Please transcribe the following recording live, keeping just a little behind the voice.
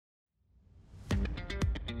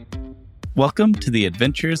Welcome to the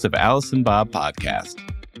Adventures of Alice and Bob podcast.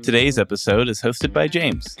 Today's episode is hosted by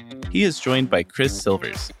James. He is joined by Chris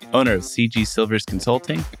Silvers, owner of CG Silvers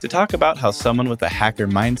Consulting, to talk about how someone with a hacker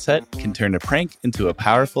mindset can turn a prank into a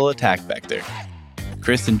powerful attack vector.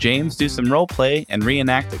 Chris and James do some role play and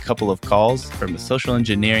reenact a couple of calls from a social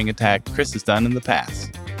engineering attack Chris has done in the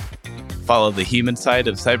past. Follow the human side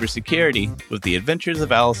of cybersecurity with the Adventures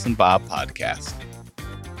of Alice and Bob podcast.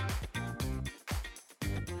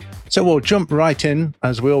 So we'll jump right in,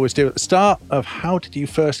 as we always do at the start, of how did you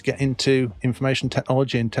first get into information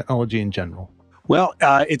technology and technology in general? Well,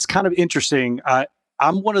 it's kind of interesting.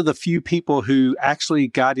 I'm one of the few people who actually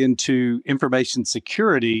got into information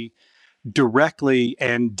security directly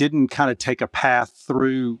and didn't kind of take a path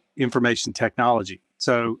through information technology.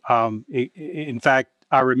 So, in fact,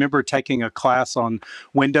 I remember taking a class on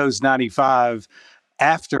Windows 95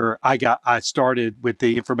 after I started with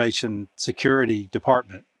the information security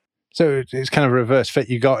department. So it's kind of a reverse fit.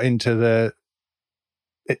 You got into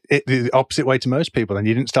the opposite way to most people, and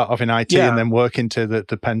you didn't start off in IT and then work into the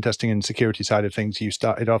pen testing and security side of things. You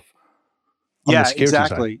started off on the security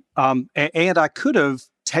exactly. side. And I could have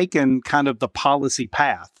taken kind of the policy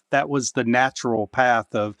path. That was the natural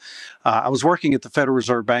path of, I was working at the Federal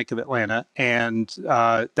Reserve Bank of Atlanta, and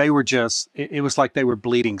they were just, it was like they were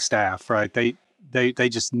bleeding staff, right? They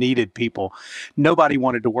just needed people. Nobody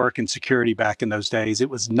wanted to work in security back in those days. It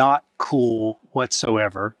was not cool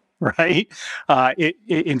whatsoever, right?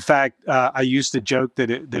 In fact, I used to joke that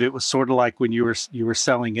it was sort of like when you were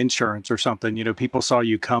selling insurance or something. You know, people saw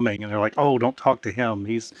you coming and they're like, "Oh, don't talk to him.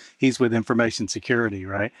 He's with information security,"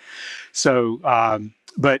 right? So,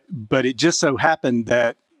 but it just so happened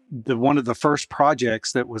that one of the first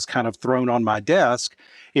projects that was kind of thrown on my desk,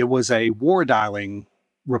 it was a war dialing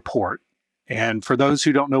report. And for those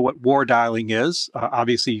who don't know what war dialing is,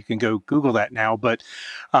 obviously you can go Google that now, but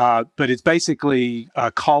it's basically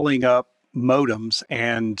calling up modems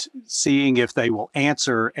and seeing if they will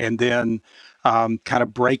answer, and then kind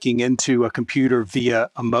of breaking into a computer via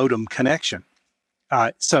a modem connection.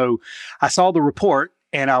 So I saw the report,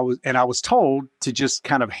 and I was told to just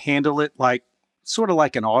kind of handle it like sort of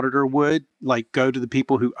like an auditor would, like go to the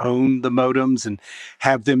people who own the modems and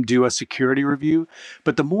have them do a security review.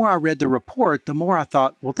 But the more I read the report, the more I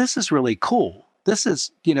thought, well, this is really cool. This is,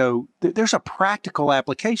 there's a practical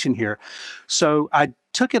application here. So I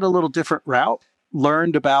took it a little different route,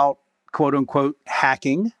 learned about quote unquote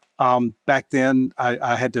hacking. Back then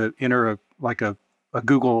I had to enter a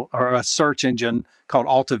Google or a search engine called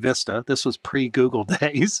Alta Vista. This was pre-Google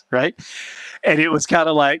days, right? And it was kind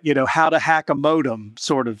of like, how to hack a modem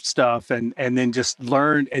sort of stuff. And then just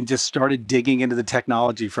learned and just started digging into the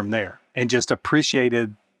technology from there, and just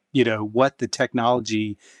appreciated, what the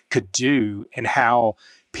technology could do and how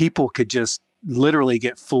people could just literally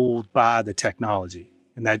get fooled by the technology.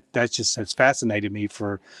 And that just has fascinated me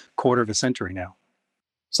for a quarter of a century now.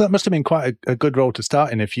 So that must have been quite a good role to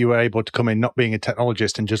start in, if you were able to come in not being a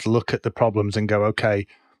technologist and just look at the problems and go, okay,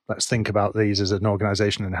 let's think about these as an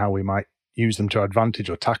organization and how we might use them to our advantage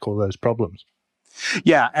or tackle those problems.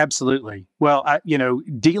 Yeah, absolutely. Well,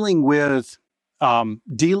 dealing with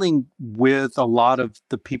a lot of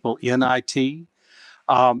the people in IT,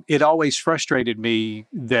 it always frustrated me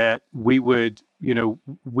that we would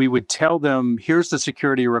tell them, here's the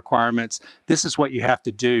security requirements, this is what you have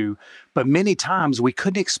to do. But many times we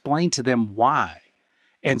couldn't explain to them why.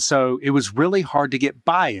 And so it was really hard to get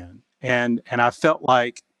buy-in. And I felt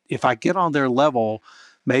like if I get on their level,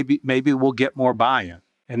 maybe we'll get more buy-in.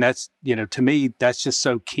 And that's, to me, that's just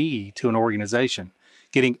so key to an organization,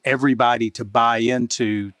 getting everybody to buy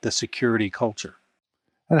into the security culture.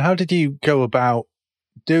 And how did you go about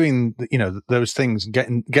doing, those things,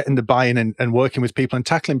 getting the buy-in and working with people and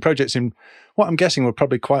tackling projects in what I'm guessing were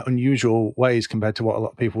probably quite unusual ways compared to what a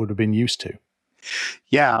lot of people would have been used to?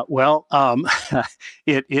 Yeah, well,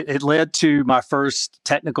 it led to my first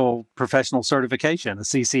technical professional certification, a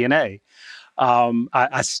CCNA.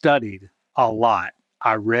 I studied a lot.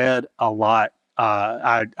 I read a lot.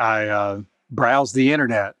 I browsed the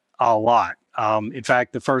internet a lot. In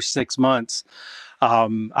fact, the first 6 months,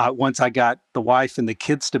 once I got the wife and the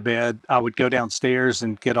kids to bed, I would go downstairs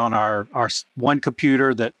and get on our one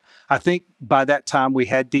computer that I think by that time we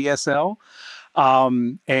had DSL.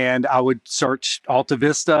 And I would search Alta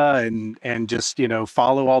Vista and just,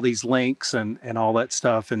 follow all these links and all that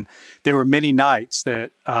stuff. And there were many nights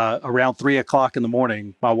that around 3:00 in the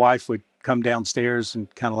morning, my wife would come downstairs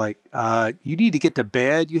and kind of like, you need to get to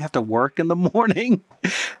bed. You have to work in the morning.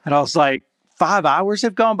 And I was like, 5 hours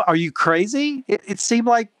have gone by. Are you crazy? It seemed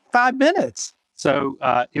like 5 minutes. So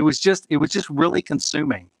it was just really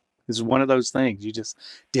consuming. It's one of those things you just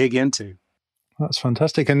dig into. That's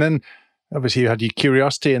fantastic. And then obviously you had your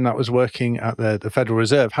curiosity, and that was working at the Federal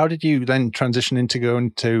Reserve. How did you then transition into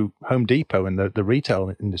going to Home Depot and the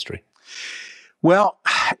retail industry? Well,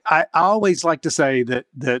 I always like to say that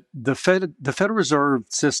the Federal Reserve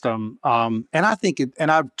System, and I think and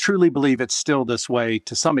I truly believe it's still this way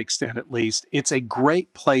to some extent, at least. It's a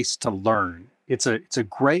great place to learn. It's a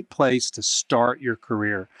great place to start your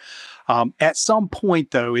career. At some point,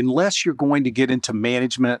 though, unless you're going to get into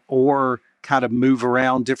management or kind of move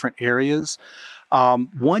around different areas,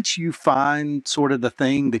 once you find sort of the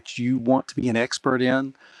thing that you want to be an expert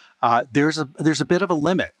in, there's a bit of a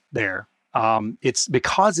limit there. It's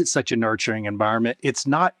because it's such a nurturing environment, it's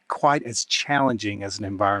not quite as challenging as an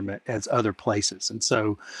environment as other places. And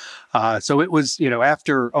so it was,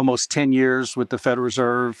 after almost 10 years with the Federal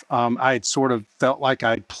Reserve, I had sort of felt like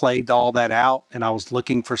I'd played all that out and I was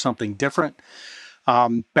looking for something different.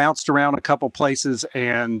 Bounced around a couple places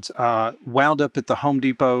and wound up at the Home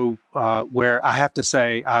Depot, where I have to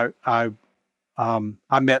say I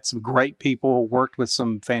met some great people, worked with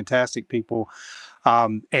some fantastic people,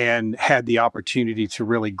 and had the opportunity to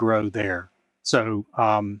really grow there. So,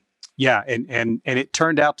 yeah, and it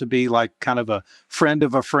turned out to be like kind of a friend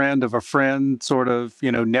of a friend of a friend, sort of,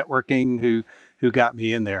 networking who got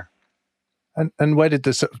me in there. And where did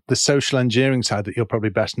the social engineering side that you're probably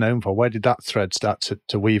best known for, where did that thread start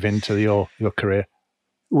to weave into your career?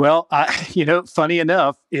 Well, funny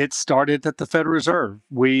enough, it started at the Federal Reserve.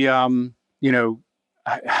 We, I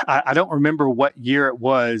don't remember what year it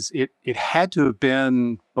was. It had to have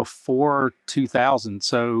been before 2000.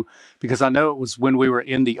 So, because I know it was when we were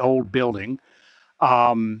in the old building,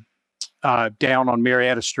 down on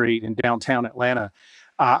Marietta Street in downtown Atlanta.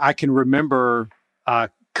 I can remember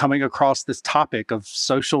coming across this topic of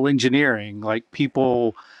social engineering, like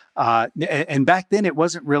people. And back then, it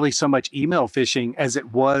wasn't really so much email phishing as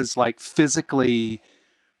it was like physically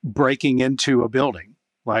breaking into a building,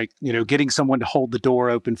 like, getting someone to hold the door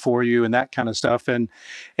open for you and that kind of stuff. And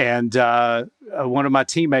one of my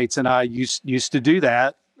teammates and I used to do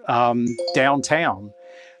that downtown.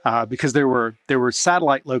 Because there were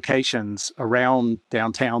satellite locations around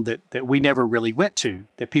downtown that we never really went to,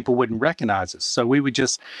 that people wouldn't recognize us. So we would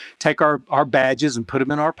just take our badges and put them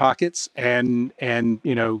in our pockets and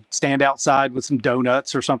stand outside with some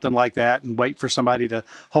donuts or something like that and wait for somebody to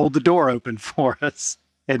hold the door open for us,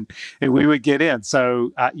 and we would get in.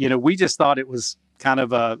 So we just thought it was kind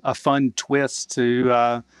of a fun twist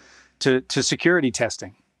to security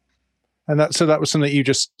testing. And that was something that you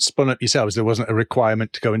just spun up yourselves. There wasn't a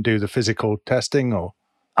requirement to go and do the physical testing, or?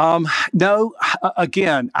 No.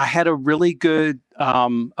 Again, I had a really good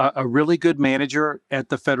manager at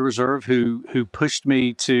the Federal Reserve who pushed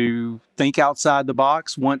me to think outside the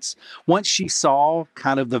box. Once she saw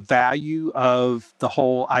kind of the value of the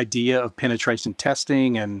whole idea of penetration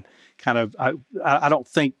testing, and kind of, I don't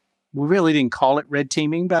think we really didn't call it red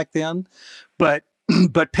teaming back then, but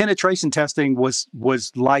penetration testing was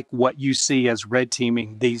like what you see as red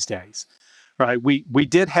teaming these days, right? We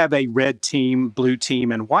did have a red team, blue team,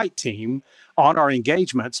 and white team on our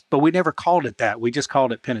engagements, but we never called it that. We just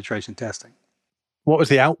called it penetration testing. What was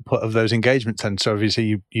the output of those engagements then? So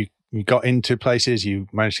obviously you got into places, you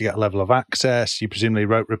managed to get a level of access, you presumably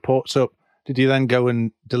wrote reports up. Did you then go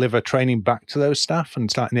and deliver training back to those staff and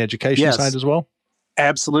start in the education side as well?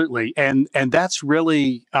 Absolutely. And that's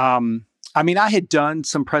really... I had done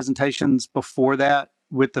some presentations before that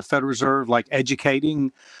with the Federal Reserve, like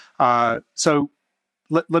educating. So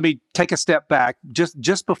let me take a step back.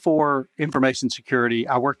 Just before information security,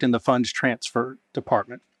 I worked in the funds transfer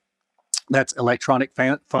department. That's electronic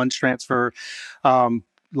funds transfer,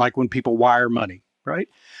 like when people wire money, right?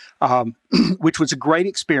 Which was a great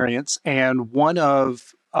experience. And one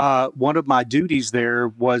of my duties there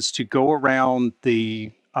was to go around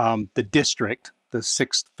the district, the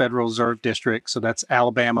 6th Federal Reserve District, so that's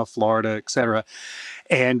Alabama, Florida, et cetera,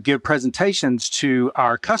 and give presentations to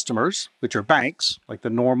our customers, which are banks, like the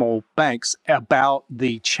normal banks, about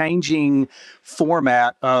the changing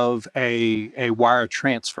format of a wire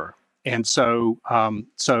transfer. And so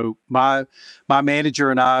my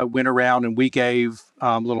manager and I went around and we gave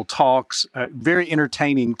little talks, very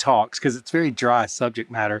entertaining talks, because it's very dry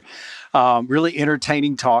subject matter, really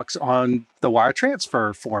entertaining talks on the wire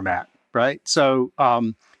transfer format. Right. So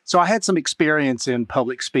I had some experience in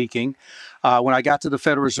public speaking. When I got to the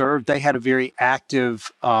Federal Reserve, they had a very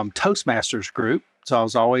active Toastmasters group. So I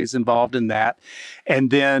was always involved in that.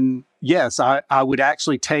 And then, yes, I would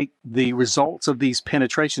actually take the results of these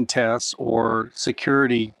penetration tests or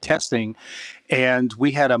security testing, and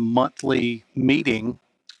we had a monthly meeting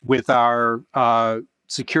with our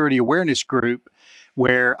security awareness group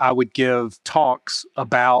where I would give talks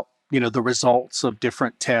about, the results of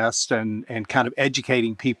different tests and kind of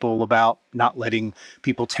educating people about not letting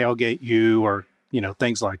people tailgate you or,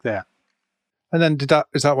 things like that. And then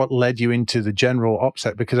is that what led you into the general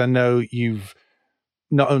OPSEC? Because I know you've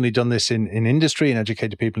not only done this in industry and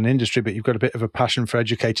educated people in industry, but you've got a bit of a passion for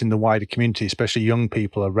educating the wider community, especially young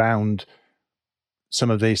people, around some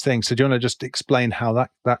of these things. So do you want to just explain how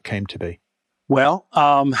that came to be? Well,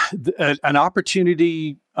 an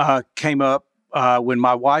opportunity came up when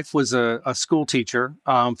my wife was a school teacher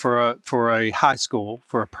for a high school,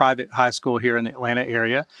 for a private high school here in the Atlanta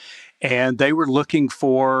area. And they were looking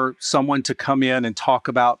for someone to come in and talk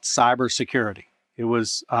about cybersecurity. It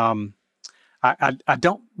was, I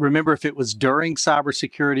don't remember if it was during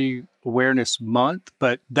Cybersecurity Awareness Month,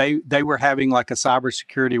 but they were having like a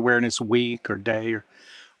Cybersecurity Awareness Week or day or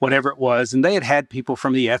whatever it was. And they had people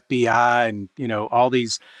from the FBI and, all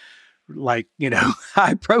these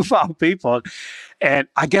high profile people. And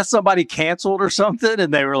I guess somebody canceled or something.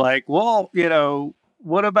 And they were like, well,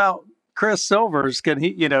 what about Chris Silvers? Can he,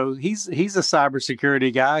 he's a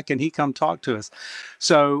cybersecurity guy. Can he come talk to us?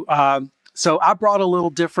 So I brought a little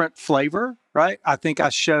different flavor, right? I think I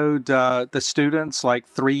showed the students like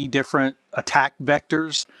 3 different attack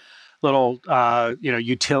vectors, little,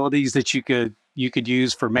 utilities that you could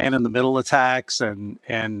use for man-in-the-middle attacks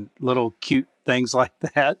and little cute things like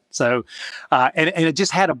that. So, and it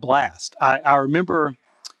just had a blast. I remember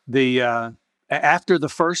after the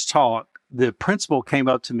first talk, the principal came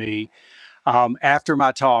up to me after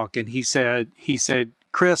my talk, and he said,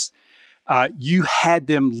 Chris, you had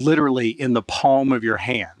them literally in the palm of your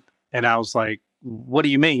hand. And I was like, what do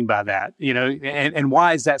you mean by that? And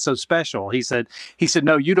why is that so special? He said,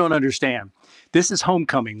 no, you don't understand. This is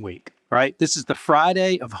homecoming week, right? This is the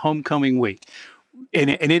Friday of homecoming week. And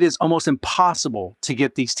it is almost impossible to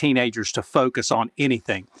get these teenagers to focus on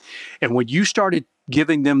anything. And when you started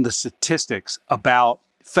giving them the statistics about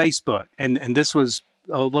Facebook, and this was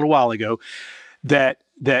a little while ago, that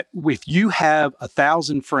if you have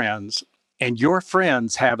 1,000 friends and your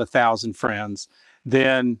friends have 1,000 friends,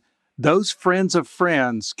 then those friends of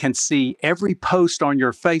friends can see every post on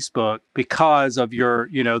your Facebook because of your,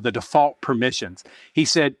 the default permissions. He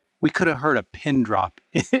said, we could have heard a pin drop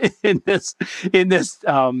in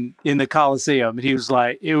the Coliseum. And he was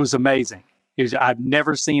like, it was amazing. I've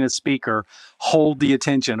never seen a speaker hold the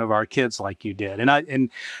attention of our kids like you did.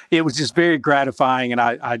 And it was just very gratifying. And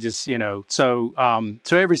I just, so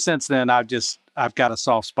ever since then, I've got a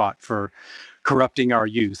soft spot for corrupting our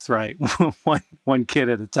youth, right? one kid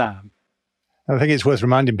at a time. I think it's worth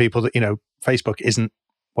reminding people that, Facebook isn't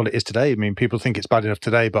what it is today. I mean, people think it's bad enough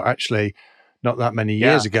today, but actually not that many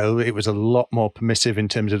years ago, it was a lot more permissive in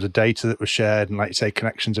terms of the data that was shared. And like you say,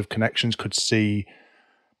 connections could see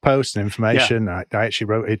posts and information. Yeah. I actually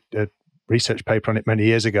wrote a research paper on it many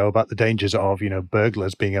years ago about the dangers of,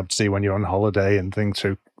 burglars being able to see when you're on holiday and things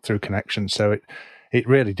through connections. So it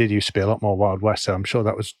really did used to be a lot more Wild West. So I'm sure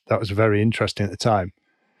that was very interesting at the time.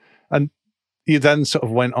 And you then sort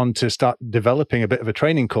of went on to start developing a bit of a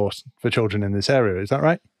training course for children in this area. Is that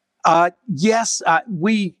right? Yes.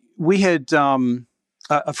 We had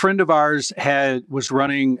a friend of ours was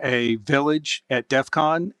running a village at DEF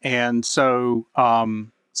CON. And so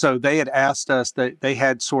they had asked us that they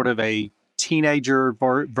had sort of a teenager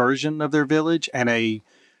version of their village and a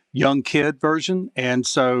young kid version. And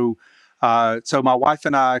so my wife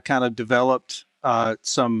and I kind of developed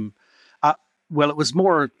it was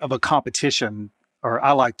more of a competition, or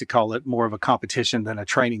I like to call it more of a competition than a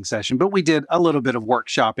training session, but we did a little bit of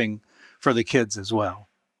workshopping for the kids as well.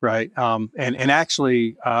 Right. And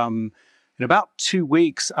actually, in about 2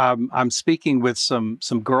 weeks, I'm speaking with some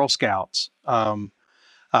Girl Scouts.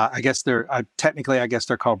 I guess they're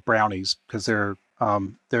called brownies because they're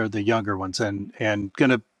the younger ones, and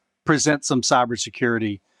going to present some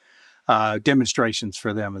cybersecurity demonstrations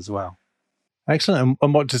for them as well. Excellent.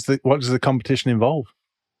 And what does the competition involve?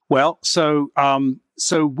 Well, so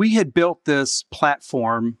we had built this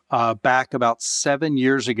platform back about 7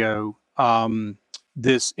 years ago.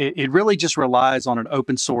 It really just relies on an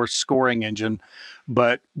open source scoring engine,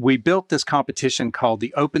 but we built this competition called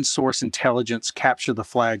the Open Source Intelligence Capture the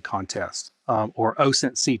Flag Contest, or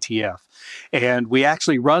OSINT CTF. And we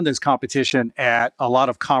actually run this competition at a lot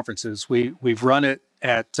of conferences. We've run it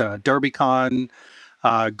at DerbyCon,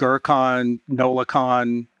 GurCon,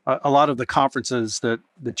 NOLACon, a lot of the conferences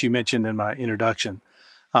that you mentioned in my introduction.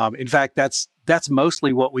 In fact, that's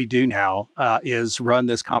mostly what we do now, is run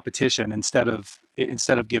this competition instead of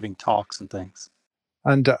giving talks and things.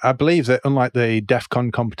 And I believe that unlike the DEF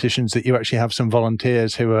CON competitions, that you actually have some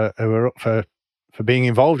volunteers who are up for for being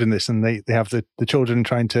involved in this, and they have the children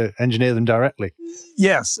trying to engineer them directly.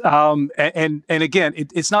 Yes, and again,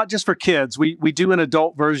 it's not just for kids. We do an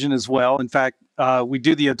adult version as well. In fact, we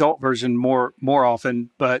do the adult version more often,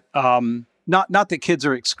 but not that kids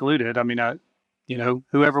are excluded. I mean,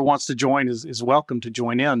 whoever wants to join is welcome to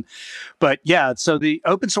join in. But yeah, so the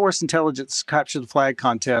open source intelligence capture the flag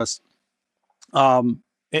contest,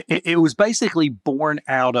 it was basically born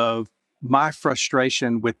out of my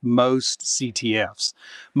frustration with most CTFs.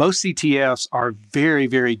 Most CTFs are very,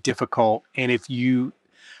 very difficult. And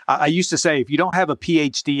I used to say, if you don't have a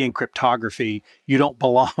PhD in cryptography, you don't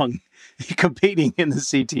belong competing in the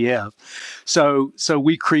CTF. So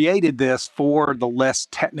we created this for the less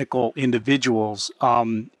technical individuals,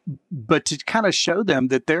 but to kind of show them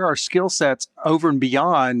that there are skill sets over and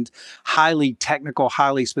beyond highly technical,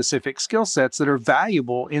 highly specific skill sets that are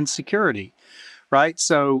valuable in security. Right.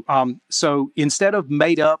 So instead of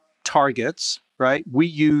made up targets, right, we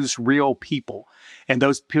use real people, and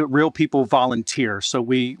those real people volunteer. So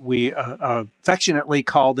we affectionately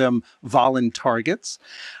call them voluntargets,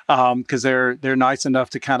 because they're nice enough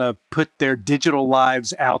to kind of put their digital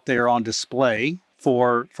lives out there on display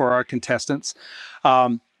for our contestants.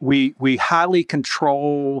 We highly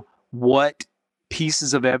control what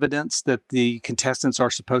pieces of evidence that the contestants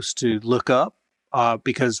are supposed to look up.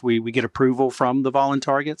 Because we get approval from the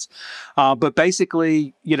voluntargets. But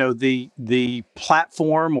basically, the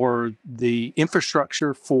platform or the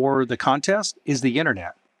infrastructure for the contest is the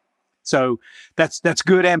internet. So that's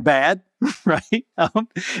good and bad, right?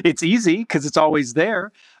 It's easy because it's always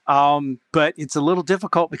there, but it's a little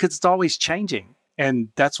difficult because it's always changing. And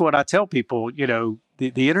that's what I tell people, the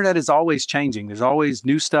internet is always changing. There's always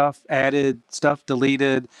new stuff added, stuff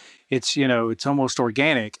deleted. It's almost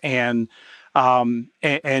organic. And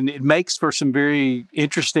it makes for some very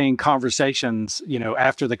interesting conversations,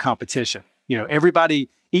 after the competition.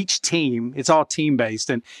 Each team, it's all team based,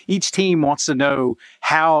 and each team wants to know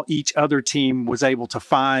how each other team was able to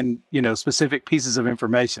find, specific pieces of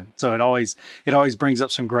information. So it always brings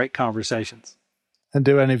up some great conversations. And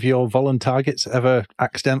do any of your voluntargets ever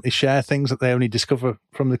accidentally share things that they only discover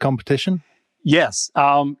from the competition? Yes.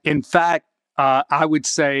 In fact, I would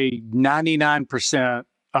say 99%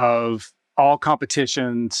 of all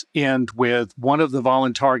competitions end with one of the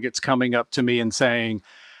voluntargets coming up to me and saying,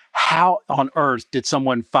 how on earth did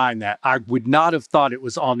someone find that? I would not have thought it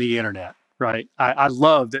was on the internet, right? I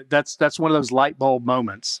love that. That's one of those light bulb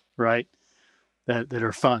moments, right? That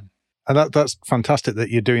are fun. And that's fantastic that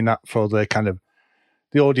you're doing that for the kind of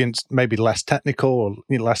the audience, maybe less technical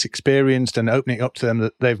or less experienced, and opening it up to them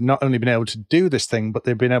that they've not only been able to do this thing, but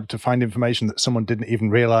they've been able to find information that someone didn't even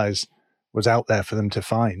realize was out there for them to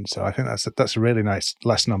find. So I think that's a really nice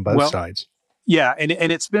lesson on both sides. Yeah, and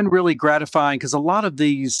it's been really gratifying because a lot of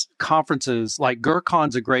these conferences, like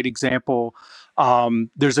GERCON's a great example.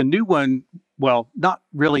 There's a new one, well, not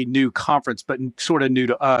really new conference, but sort of new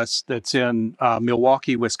to us, that's in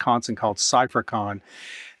Milwaukee, Wisconsin, called CypherCon.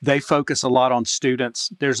 They focus a lot on students.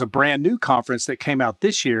 There's a brand new conference that came out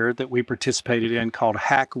this year that we participated in called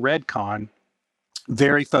HackRedCon,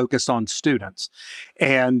 very focused on students.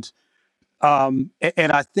 And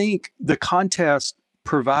I think the contest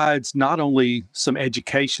provides not only some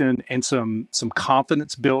education and some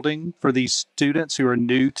confidence building for these students who are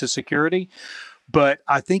new to security, but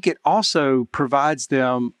I think it also provides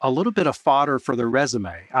them a little bit of fodder for their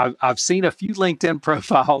resume. I've seen a few LinkedIn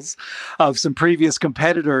profiles of some previous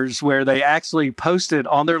competitors where they actually posted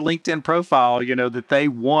on their LinkedIn profile, that they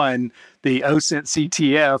won the OSINT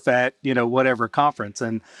CTF at, whatever conference.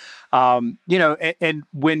 And, and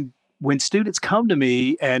when students come to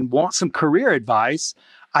me and want some career advice,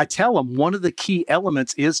 I tell them one of the key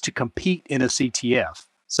elements is to compete in a CTF.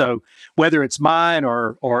 So whether it's mine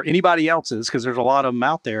or anybody else's, because there's a lot of them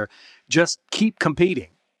out there, just keep competing,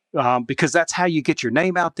 because that's how you get your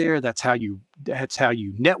name out there. That's how you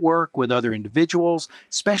network with other individuals,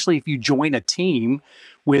 especially if you join a team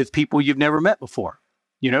with people you've never met before.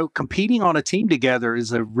 Competing on a team together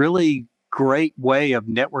is a really great way of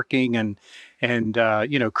networking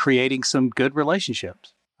and creating some good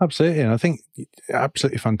relationships. Absolutely. And I think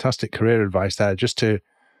absolutely fantastic career advice there, just to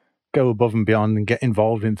go above and beyond and get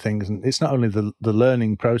involved in things. And it's not only the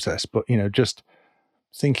learning process, but, just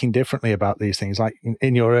thinking differently about these things, like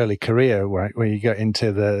in your early career, where you get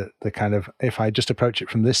into the kind of, if I just approach it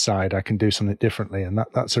from this side, I can do something differently. And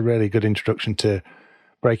that's a really good introduction to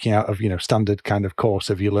breaking out of, standard kind of course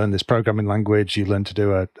of, you learn this programming language, you learn to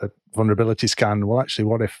do a vulnerability scan. Well, actually,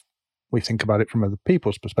 what if we think about it from other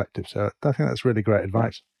people's perspective? So I think that's really great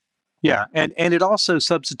advice. Yeah. And it also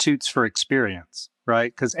substitutes for experience,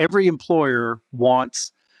 right? Because every employer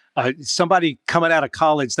wants somebody coming out of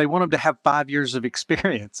college, they want them to have 5 years of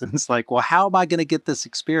experience. And it's like, well, how am I going to get this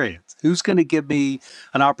experience? Who's going to give me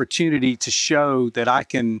an opportunity to show that I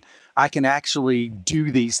can actually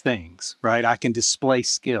do these things, right? I can display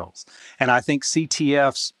skills. And I think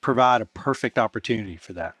CTFs provide a perfect opportunity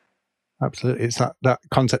for that. Absolutely. It's that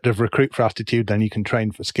concept of recruit for attitude, then you can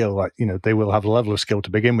train for skill. Like, they will have a level of skill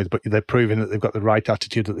to begin with, but they're proving that they've got the right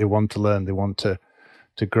attitude, that they want to learn, they want to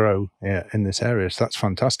grow in this area. So that's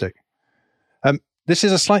fantastic. This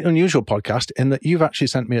is a slightly unusual podcast in that you've actually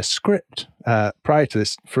sent me a script prior to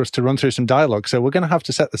this for us to run through some dialogue. So we're going to have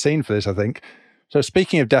to set the scene for this, I think. So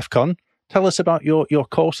speaking of DEF CON, tell us about your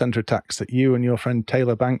call center attacks that you and your friend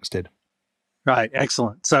Taylor Banks did. Right.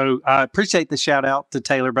 Excellent. So I appreciate the shout out to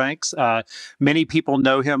Taylor Banks. Many people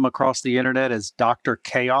know him across the internet as Dr.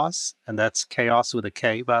 Chaos, and that's chaos with a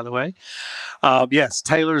K, by the way. Yes,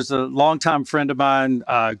 Taylor's a longtime friend of mine,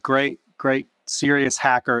 great, serious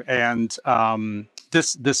hacker. And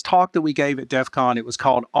this talk that we gave at DEF CON, it was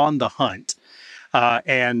called On the Hunt.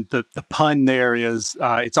 And the pun there is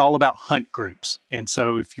it's all about hunt groups. And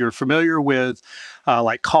so if you're familiar with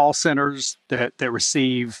like call centers that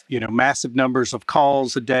receive, massive numbers of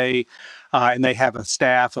calls a day, and they have a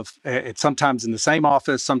staff of it's sometimes in the same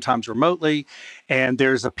office, sometimes remotely. And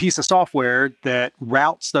there's a piece of software that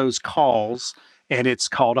routes those calls, and it's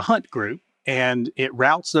called a hunt group. And it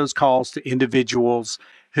routes those calls to individuals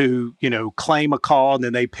who, claim a call, and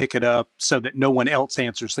then they pick it up so that no one else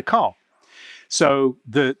answers the call. So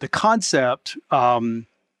the concept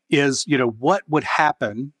is, what would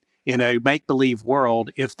happen in a make-believe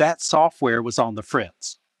world if that software was on the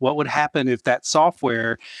fritz? What would happen if that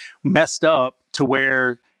software messed up to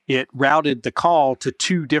where it routed the call to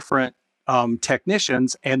two different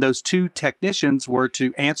technicians, and those two technicians were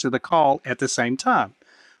to answer the call at the same time?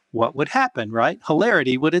 What would happen, right?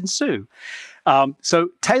 Hilarity would ensue. So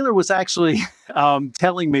Taylor was actually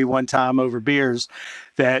telling me one time over beers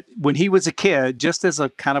that when he was a kid, just as a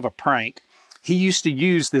kind of a prank, he used to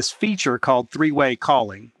use this feature called three-way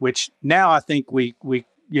calling, which now I think we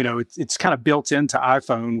it's kind of built into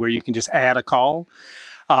iPhone where you can just add a call.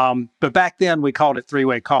 But back then we called it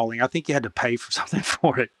three-way calling. I think you had to pay for something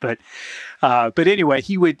for it. But anyway,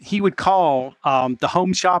 he would call the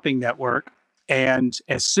home shopping network. And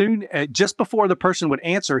just before the person would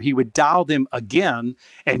answer, he would dial them again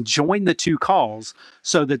and join the two calls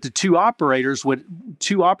so that the two operators would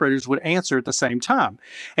answer at the same time.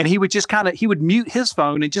 And he would just he would mute his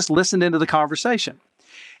phone and just listen into the conversation.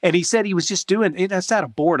 And he said he was just doing it. That's out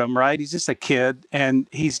of boredom, right? He's just a kid and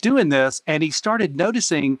he's doing this. And he started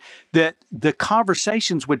noticing that the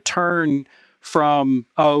conversations would turn from,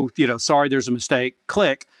 sorry, there's a mistake,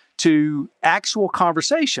 click, to actual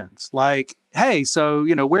conversations like, hey, so,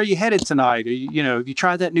 where are you headed tonight? Have you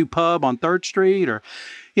tried that new pub on 3rd Street or,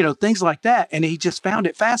 things like that. And he just found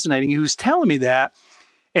it fascinating. He was telling me that.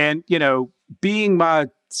 And, being my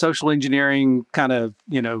social engineering kind of,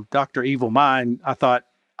 Dr. Evil mind, I thought,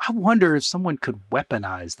 I wonder if someone could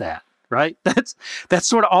weaponize that, right? That's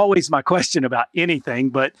sort of always my question about anything.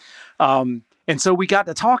 But, and so we got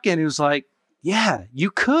to talking, it was like, yeah,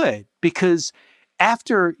 you could, because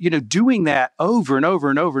after, doing that over and over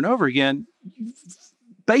and over and over again,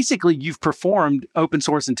 basically you've performed open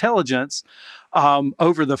source intelligence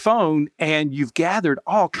over the phone, and you've gathered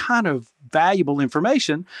all kind of valuable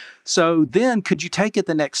information. So then could you take it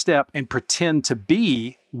the next step and pretend to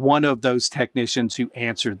be one of those technicians who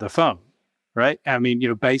answered the phone, right? I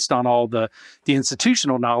mean, based on all the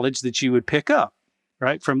institutional knowledge that you would pick up,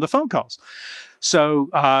 right, from the phone calls. So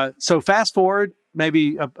fast forward,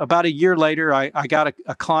 maybe about a year later, I got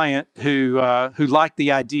a client who liked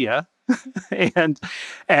the idea, and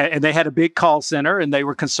they had a big call center, and they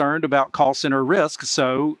were concerned about call center risk.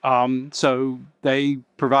 So they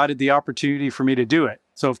provided the opportunity for me to do it.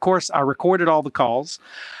 So of course, I recorded all the calls,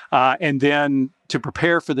 and then to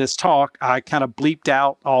prepare for this talk, I kind of bleeped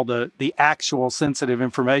out all the actual sensitive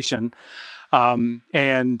information.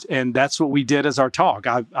 And that's what we did as our talk.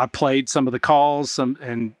 I played some of the calls,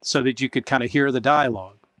 and so that you could kind of hear the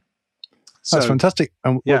dialogue. That's fantastic.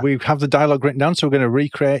 And we have the dialogue written down, so we're going to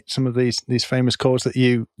recreate some of these famous calls that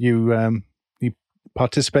you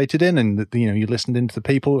participated in, and that you listened into the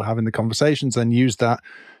people having the conversations, and use that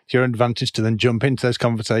to your advantage to then jump into those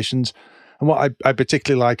conversations. And what I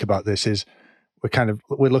particularly like about this is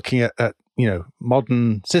we're looking at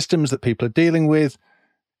modern systems that people are dealing with,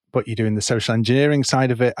 but you're doing the social engineering side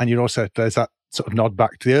of it, and there's that sort of nod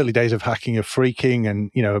back to the early days of hacking, of phreaking, and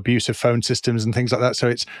abuse of phone systems and things like that.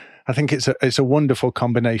 So I think it's a wonderful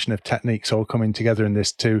combination of techniques all coming together in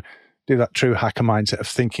this to do that true hacker mindset of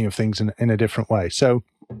thinking of things in a different way. So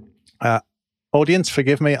audience,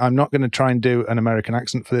 forgive me, I'm not going to try and do an American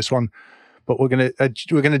accent for this one, but we're going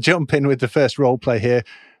to jump in with the first role play here,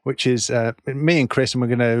 which is me and Chris, and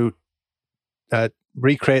we're going to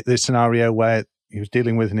recreate this scenario where he was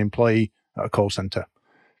dealing with an employee at a call center.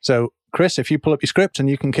 So, Chris, if you pull up your script and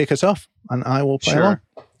you can kick us off, and I will play along.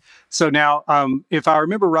 So now, if I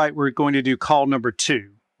remember right, we're going to do call number 2,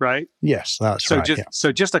 right? Yes, that's right.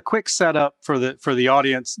 So just a quick setup for the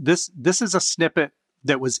audience. This is a snippet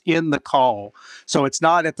that was in the call, so it's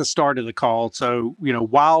not at the start of the call. So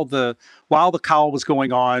while the call was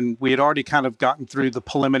going on, we had already kind of gotten through the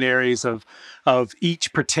preliminaries of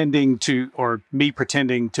each pretending to, or me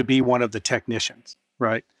pretending to be one of the technicians,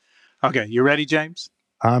 right? Okay, you ready, James?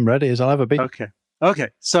 I'm ready as I'll ever be. Okay.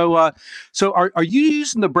 So are you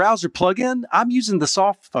using the browser plugin? I'm using the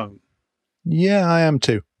soft phone. Yeah, I am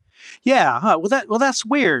too. Yeah. Huh. Well, that's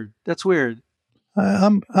weird. That's weird.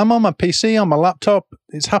 I'm on my PC, on my laptop.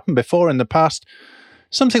 It's happened before in the past.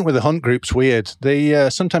 Something with the Hunt group's weird.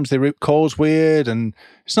 Sometimes they route calls weird, and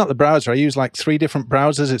it's not the browser. I use like 3 different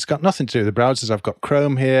browsers. It's got nothing to do with the browsers. I've got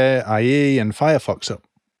Chrome here, IE, and Firefox up.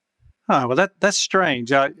 Huh. Well, that's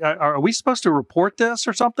strange. Are we supposed to report this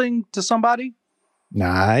or something to somebody?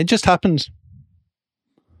 Nah, it just happens.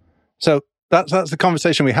 So that's the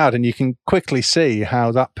conversation we had, and you can quickly see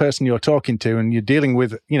how that person you're talking to, and you're dealing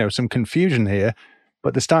with, some confusion here,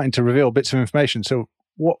 but they're starting to reveal bits of information. So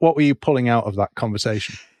what were you pulling out of that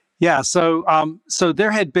conversation? Yeah, so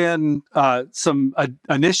there had been some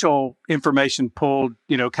initial information pulled,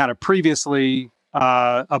 kind of previously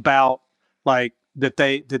about like that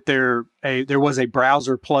there was a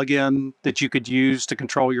browser plugin that you could use to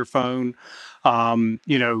control your phone.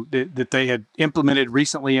 That they had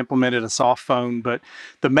recently implemented a soft phone, but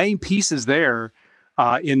the main pieces there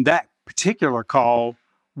in that particular call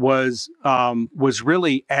was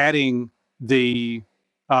really adding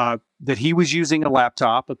that he was using a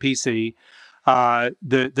laptop, a PC,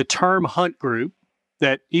 the term Hunt group,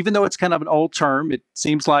 that even though it's kind of an old term, it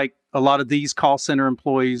seems like a lot of these call center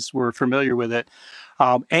employees were familiar with it,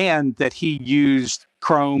 and that he used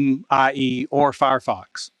Chrome, IE, or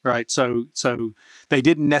Firefox, right? So they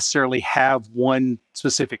didn't necessarily have one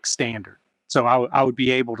specific standard. So I would be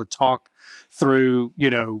able to talk through,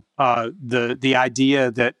 the idea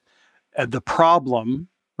that the problem,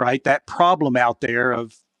 right? That problem out there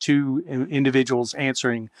of 2 individuals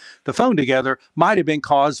answering the phone together might have been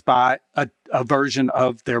caused by a version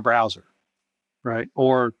of their browser, right?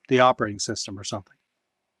 Or the operating system or something.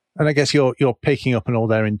 And I guess you're picking up on all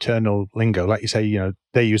their internal lingo. Like you say,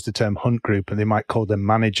 they use the term Hunt group, and they might call them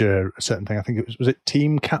manager a certain thing. I think was it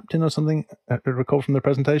team captain or something, I recall from the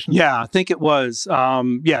presentation? Yeah, I think it was.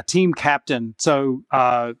 Team captain. So,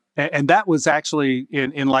 and that was actually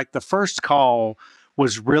in like the first call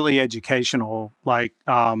was really educational, like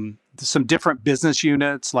some different business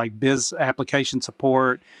units like biz application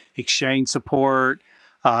support, exchange support.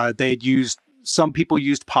 Some people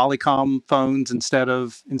used Polycom phones instead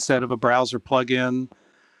of a browser plugin.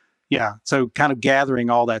 Yeah, so kind of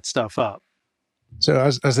gathering all that stuff up. So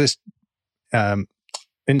as this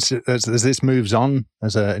as this moves on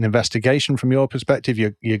as an investigation from your perspective,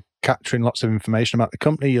 you're capturing lots of information about the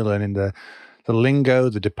company. You're learning the lingo,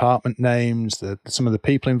 the department names, some of the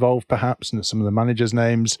people involved, perhaps, and some of the managers'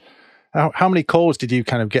 names. How many calls did you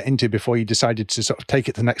kind of get into before you decided to sort of take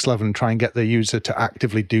it to the next level and try and get the user to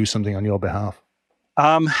actively do something on your behalf?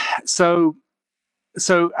 So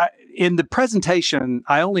in the presentation,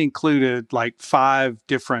 I only included like 5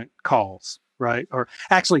 different calls, right? Or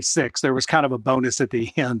actually 6. There was kind of a bonus at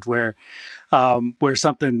the end where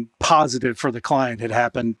something positive for the client had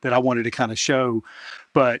happened that I wanted to kind of show.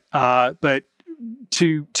 But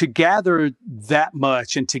to gather that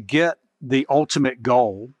much and to get the ultimate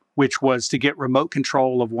goal, which was to get remote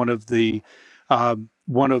control of one of the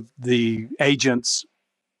agent's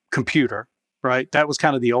computer, right? That was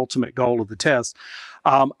kind of the ultimate goal of the test.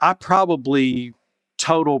 I probably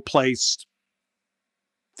total placed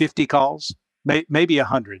 50 calls, maybe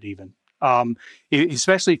 100 even.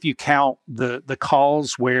 Especially if you count the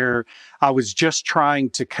calls where I was just trying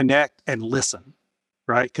to connect and listen,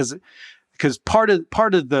 right? Because part of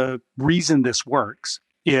the reason this works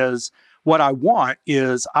is I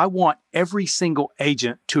want every single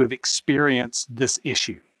agent to have experienced this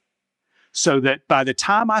issue, so that by the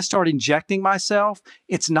time I start injecting myself,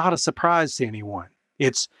 it's not a surprise to anyone.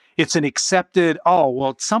 It's an accepted, oh,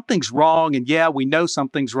 well, something's wrong. And yeah, we know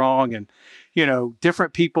something's wrong. And,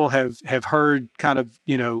 different people have heard kind of,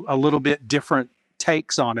 a little bit different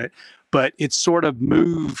takes on it, but it's sort of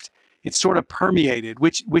moved, it's sort of permeated,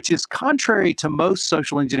 which is contrary to most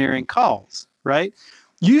social engineering calls, right?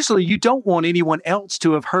 Usually you don't want anyone else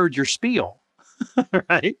to have heard your spiel.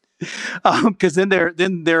 right? Because then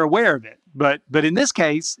they're aware of it. But in this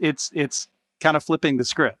case, it's kind of flipping the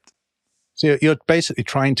script. So you're basically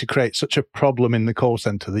trying to create such a problem in the call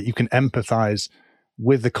center that you can empathize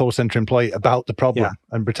with the call center employee about the problem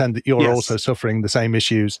and pretend that you're also suffering the same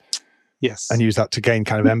issues. Yes. And use that to gain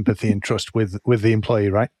kind of empathy and trust with the employee,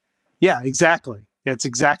 right? Yeah, exactly. It's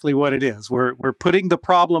exactly what it is. We're putting the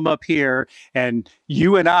problem up here, and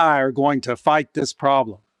you and I are going to fight this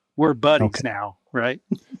problem. We're buddies now, right?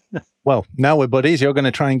 Well, now we're buddies. You're going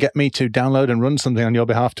to try and get me to download and run something on your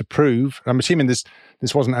behalf to prove. I'm assuming this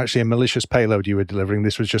wasn't actually a malicious payload you were delivering.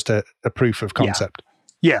 This was just a proof of concept. Yeah.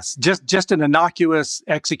 Yes, just an innocuous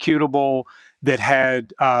executable that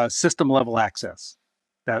had system level access.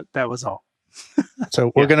 That was all.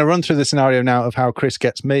 So we're going to run through the scenario now of how Chris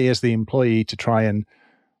gets me as the employee to try and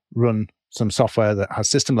run some software that has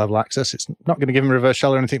system level access. It's not going to give him a reverse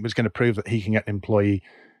shell or anything, but it's going to prove that he can get an employee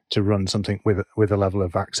to run something with a level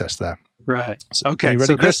of access there. Right. So, okay. Are you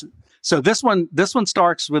ready, Chris? This one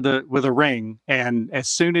starts with a ring, and as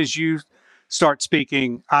soon as you start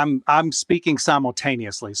speaking, I'm speaking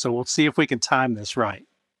simultaneously. So we'll see if we can time this right.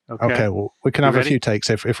 Okay, well, we can have a few takes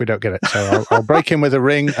if we don't get it. So I'll break in with a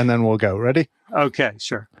ring and then we'll go. Ready? Okay,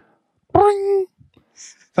 sure. Boing.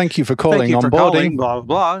 Thank you for calling. Thank you for onboarding. calling, blah,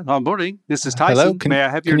 blah, blah. Onboarding. This is Tyson. Hello? May I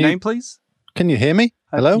have your name, please? Can you hear me?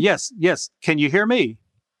 Hello? Yes. Can you hear me?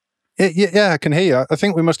 Yeah, I can hear you. I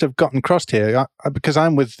think we must have gotten crossed here because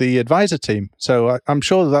I'm with the advisor team. So I'm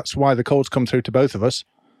sure that's why the calls come through to both of us.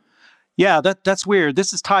 Yeah, that's weird.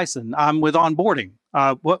 This is Tyson. I'm with onboarding.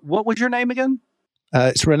 What was your name again?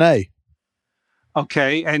 It's Renee.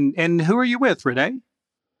 Okay, and who are you with, Renee?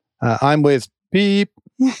 I'm with Beep.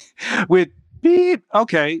 With Beep.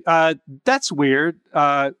 Okay, that's weird.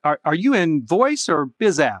 Are you in voice or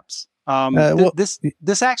biz apps?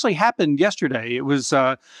 This actually happened yesterday. It was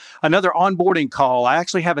another onboarding call. I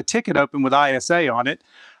actually have a ticket open with ISA on it.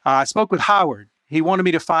 I spoke with Howard. He wanted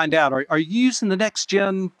me to find out, are you using the next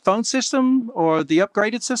gen phone system or the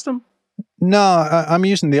upgraded system? No, I'm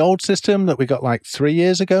using the old system that we got like 3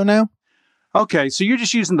 years ago now. Okay, so you're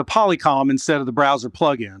just using the Polycom instead of the browser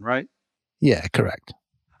plugin, right? Yeah, correct.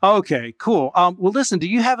 Okay, cool. Well, listen, do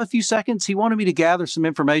you have a few seconds? He wanted me to gather some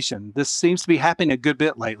information. This seems to be happening a good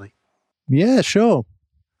bit lately. Yeah, sure.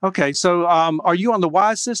 Okay, so are you on the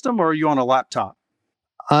Wise system or are you on a laptop?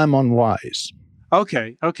 I'm on Wise.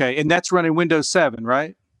 Okay, and that's running Windows 7,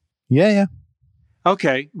 right? Yeah.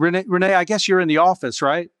 Okay, Renee, I guess you're in the office,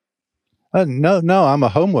 right? No, I'm a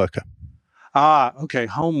home worker. Okay,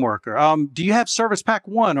 home worker. Do you have Service Pack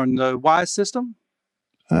 1 on the Wise system?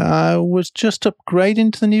 I was just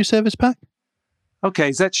upgrading to the new Service Pack. Okay,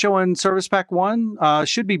 is that showing Service Pack 1?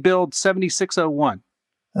 Should be build 7601.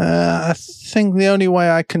 I think the only way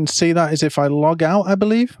I can see that is if I log out, I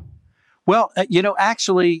believe. Well,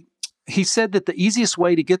 actually, he said that the easiest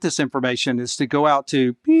way to get this information is to go out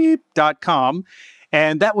to beep.com,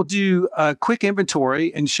 and that will do a quick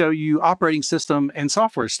inventory and show you operating system and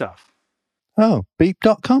software stuff. Oh,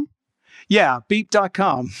 beep.com? Yeah,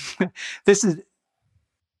 beep.com. This is...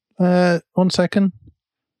 1 second.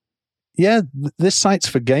 Yeah, this site's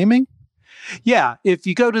for gaming? Yeah, if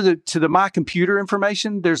you go to the My Computer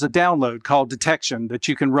information, there's a download called Detection that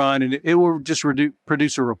you can run, and it will just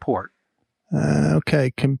produce a report.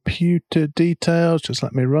 Okay, computer details. Just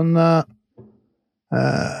let me run that.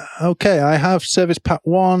 Okay, I have Service Pack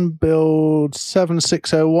 1, build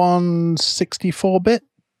 7601, 64-bit.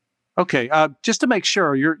 Okay, just to make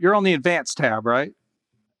sure, you're on the Advanced tab, right?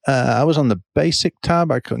 I was on the Basic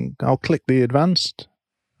tab. I'll click the Advanced.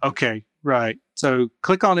 Okay, right. So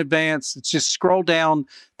click on Advanced. It's just scroll down.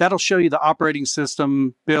 That'll show you the operating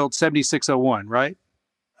system build 7601, right?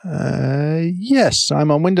 Yes, I'm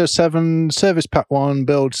on Windows 7, Service Pack 1,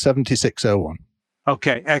 build 7601.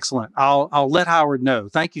 Okay, excellent. I'll let Howard know.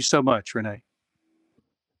 Thank you so much, Renee.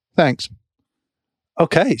 Thanks.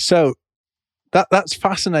 Okay, so that's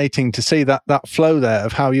fascinating to see that flow there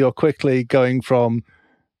of how you're quickly going from,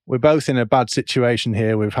 we're both in a bad situation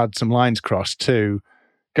here, we've had some lines crossed, to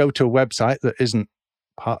go to a website that isn't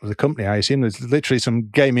part of the company, I assume. There's literally some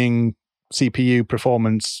gaming CPU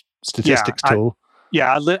performance statistics tool.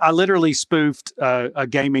 I literally spoofed a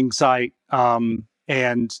gaming site,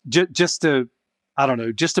 and just to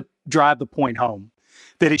drive the point home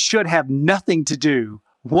that it should have nothing to do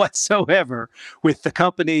whatsoever with the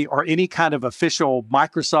company or any kind of official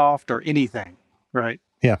Microsoft or anything, right?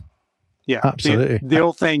 Yeah, absolutely. The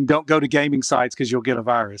old thing, don't go to gaming sites because you'll get a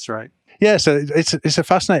virus, right? Yeah, so it's a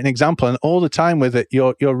fascinating example, and all the time with it,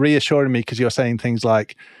 you're reassuring me because you're saying things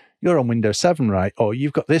like, you're on Windows 7, right? Or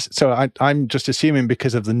you've got this. So I'm just assuming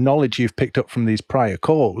because of the knowledge you've picked up from these prior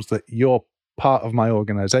calls that you're part of my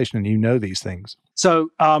organization, and you know these things.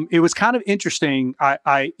 So it was kind of interesting.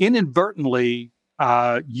 I inadvertently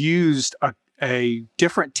used a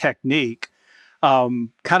different technique,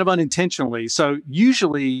 kind of unintentionally. So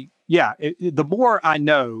usually, yeah, the more I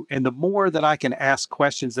know and the more that I can ask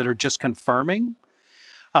questions that are just confirming,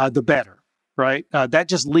 the better. Right. That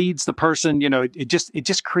just leads the person, it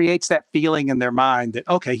just creates that feeling in their mind that,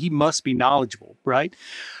 okay, he must be knowledgeable. Right.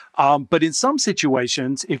 But in some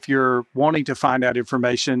situations, if you're wanting to find out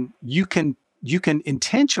information, you can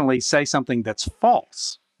intentionally say something that's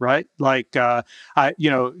false, right? Like,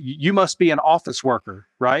 you must be an office worker,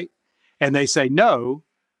 right? And they say no,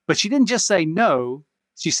 but she didn't just say no.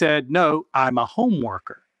 She said, no, I'm a home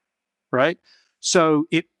worker, right? So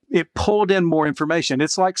it pulled in more information.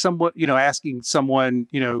 It's like somewhat, asking someone,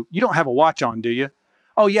 you don't have a watch on, do you?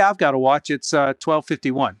 Oh yeah, I've got a watch. It's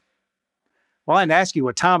 12:51. Well, I didn't ask you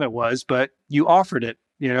what time it was, but you offered it,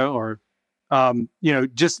 or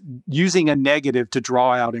just using a negative to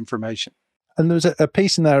draw out information. And there was a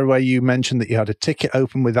piece in there where you mentioned that you had a ticket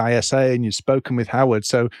open with ISA and you'd spoken with Howard.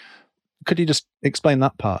 So could you just explain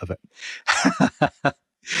that part of it?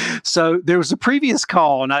 So there was a previous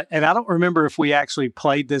call, and I don't remember if we actually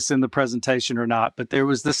played this in the presentation or not, but there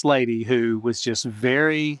was this lady who was just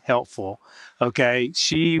very helpful. Okay,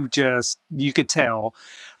 you could tell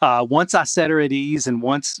once I set her at ease, and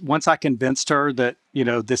once I convinced her that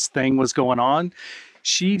this thing was going on,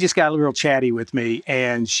 she just got a little chatty with me,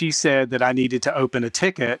 and she said that I needed to open a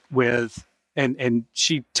ticket with. And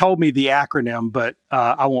she told me the acronym, but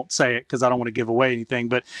I won't say it because I don't want to give away anything.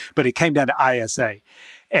 But it came down to ISA,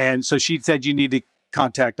 and so she said you need to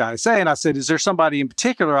contact ISA. And I said, is there somebody in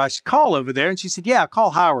particular I should call over there? And she said, yeah,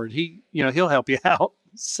 call Howard. He'll help you out.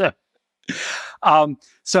 So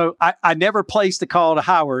I never placed a call to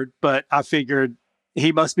Howard, but I figured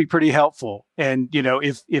he must be pretty helpful. And,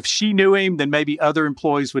 if she knew him, then maybe other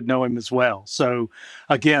employees would know him as well. So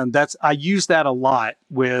again, I use that a lot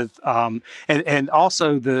with, and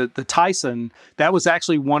also the Tyson, that was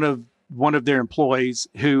actually one of their employees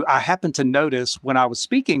who I happened to notice when I was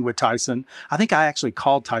speaking with Tyson. I think I actually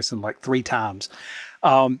called Tyson like 3 times.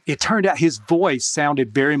 It turned out his voice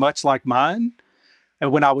sounded very much like mine.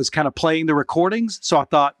 And when I was kind of playing the recordings, so I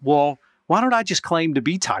thought, well, why don't I just claim to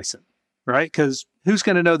be Tyson? Right? Because who's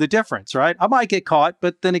going to know the difference, right? I might get caught,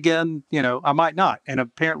 but then again, I might not. And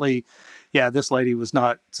apparently, yeah, this lady was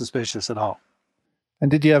not suspicious at all.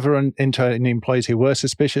 And did you ever run into any employees who were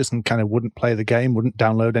suspicious and kind of wouldn't play the game, wouldn't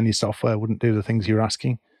download any software, wouldn't do the things you were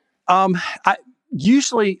asking? I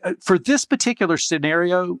usually for this particular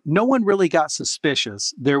scenario, no one really got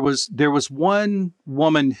suspicious. There was one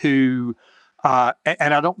woman who,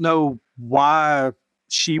 and I don't know why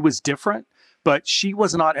she was different, but she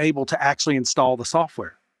was not able to actually install the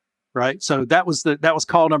software, right? So that was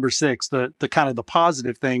call number 6. The kind of the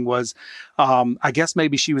positive thing was, I guess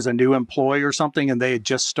maybe she was a new employee or something, and they had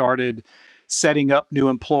just started setting up new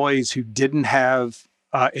employees who didn't have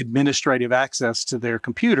administrative access to their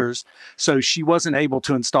computers, so she wasn't able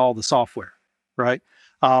to install the software, right?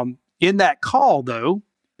 In that call, though,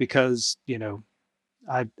 because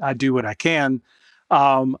I do what I can,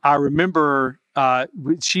 I remember.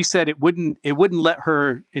 She said it wouldn't let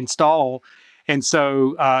her install. And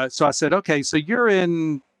so I said, okay, so you're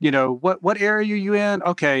in, what area are you in?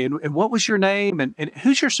 Okay. And what was your name? And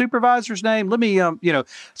who's your supervisor's name? Let me,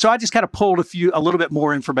 so I just kind of pulled a little bit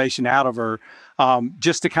more information out of her,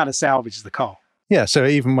 just to kind of salvage the call. Yeah. So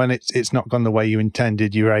even when it's not gone the way you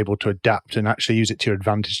intended, you were able to adapt and actually use it to your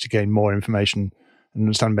advantage to gain more information and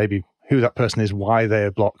understand maybe who that person is, why they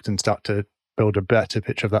are blocked, and start to build a better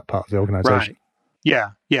picture of that part of the organization. Right.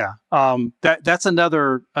 Yeah. That's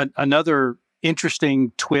another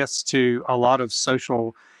interesting twist to a lot of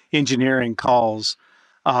social engineering calls.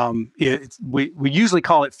 We usually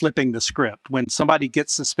call it flipping the script. When somebody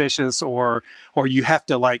gets suspicious, or you have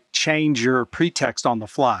to like change your pretext on the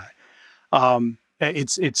fly.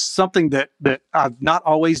 It's something that I've not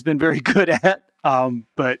always been very good at.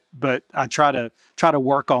 But I try to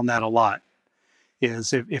work on that a lot.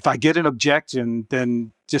 Is if I get an objection,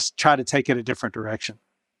 then just try to take it a different direction.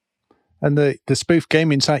 And the spoof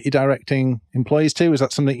gaming site you're directing employees to, is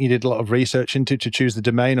that something you did a lot of research into to choose the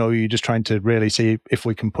domain, or are you just trying to really see if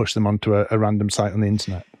we can push them onto a random site on the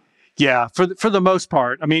internet? Yeah, for the most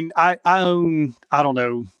part. I mean, I own, I don't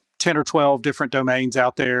know, 10 or 12 different domains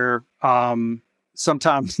out there.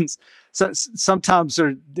 Sometimes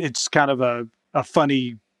it's kind of a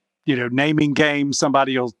funny, naming game.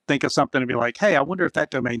 Somebody will think of something and be like, hey, I wonder if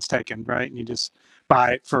that domain's taken, right? And you just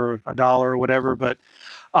buy it for $1 or whatever. But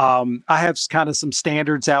I have kind of some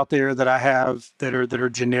standards out there that I have that are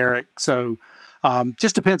generic. So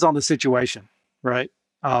Just depends on the situation, right?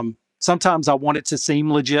 Sometimes I want it to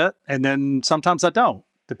seem legit, and then sometimes I don't,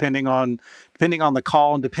 depending on the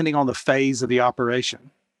call and depending on the phase of the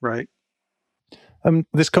operation, right?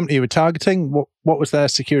 This company you were targeting, what was their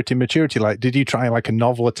security maturity like? Did you try like a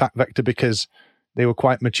novel attack vector because they were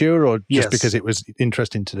quite mature, or just Yes. because it was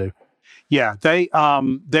interesting to do? Yeah,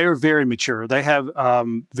 they're very mature. They have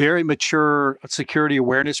very mature security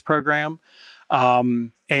awareness program,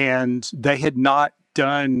 and they had not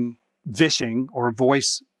done vishing or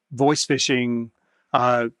voice phishing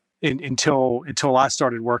until I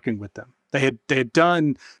started working with them. They had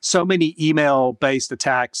done so many email based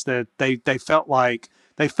attacks that they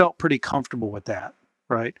felt pretty comfortable with that,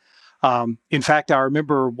 right? In fact, I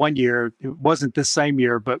remember one year, it wasn't this same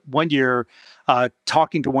year, but one year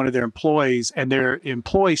talking to one of their employees, and their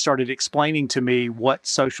employee started explaining to me what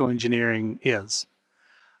social engineering is.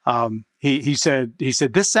 He said,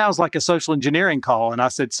 "This sounds like a social engineering call." And I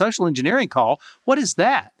said, "Social engineering call? What is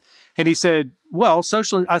that?" And he said, "Well,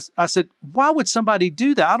 I said, "Why would somebody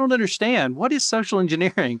do that? I don't understand. What is social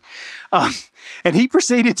engineering?" And he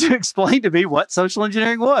proceeded to explain to me what social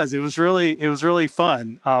engineering was. It was really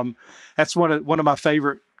fun. That's one of my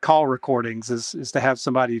favorite call recordings is to have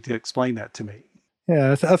somebody to explain that to me.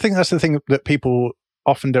 Yeah, I think that's the thing that people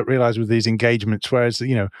often don't realize with these engagements. Whereas,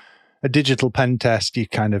 a digital pen test, you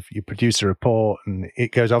produce a report and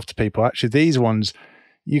it goes off to people. Actually, these ones,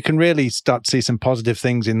 you can really start to see some positive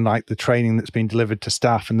things in like the training that's been delivered to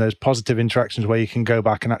staff, and there's positive interactions where you can go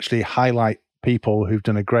back and actually highlight people who've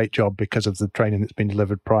done a great job because of the training that's been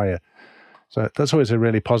delivered prior. So that's always a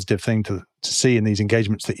really positive thing to see in these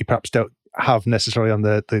engagements that you perhaps don't have necessarily on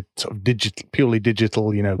the sort of purely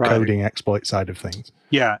digital, Right. coding exploit side of things.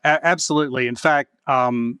 Yeah, absolutely. In fact,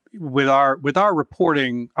 with our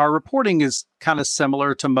reporting, our reporting is kind of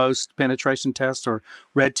similar to most penetration tests or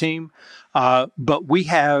red team, but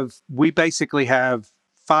we basically have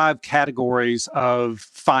 5 categories of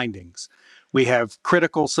findings. We have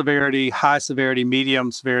critical severity, high severity,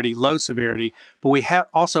 medium severity, low severity, but we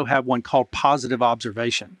also have one called positive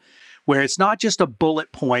observation, where it's not just a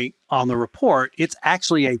bullet point on the report, it's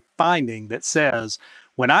actually a finding that says,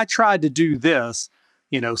 when I tried to do this,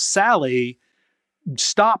 Sally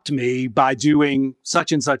stopped me by doing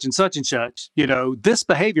such and such and such and such. This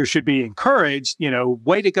behavior should be encouraged.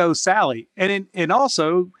 Way to go, Sally. And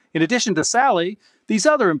also, in addition to Sally, these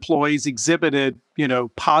other employees exhibited,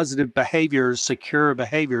 positive behaviors, secure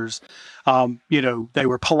behaviors. They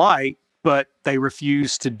were polite, but they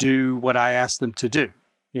refused to do what I asked them to do.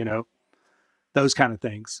 Those kind of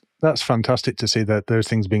things. That's fantastic to see that those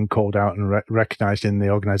things being called out and recognized in the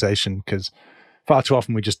organization, because far too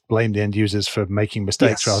often we just blame the end users for making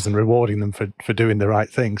mistakes rather than rewarding them for doing the right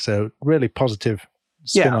thing. So really positive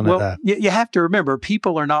spin on it there. You have to remember,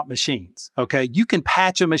 people are not machines, okay? You can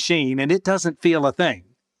patch a machine and it doesn't feel a thing,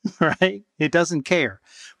 right? It doesn't care.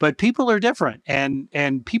 But people are different,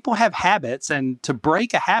 and people have habits, and to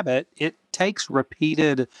break a habit, it takes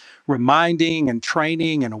repeated reminding and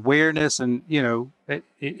training and awareness, and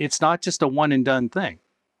it's not just a one and done thing.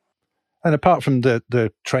 And apart from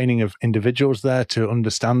the training of individuals there to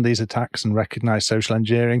understand these attacks and recognize social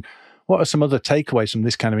engineering, what are some other takeaways from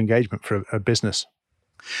this kind of engagement for a business?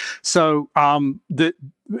 So, and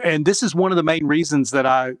this is one of the main reasons that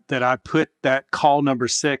I put that call number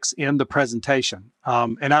 6 in the presentation.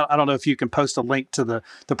 And I don't know if you can post a link to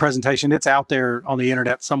the presentation. It's out there on the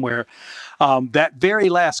internet somewhere. That very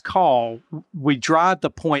last call, we drive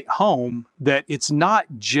the point home that it's not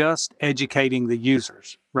just educating the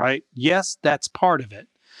users, right? Yes, that's part of it,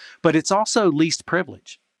 but it's also least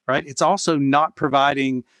privilege, right? It's also not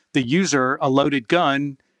providing the user a loaded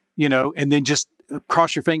gun, and then just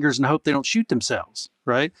cross your fingers and hope they don't shoot themselves,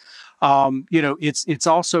 right? It's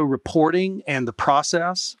also reporting and the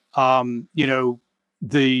process. The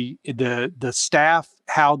staff,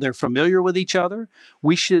 how they're familiar with each other.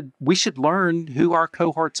 We should learn who our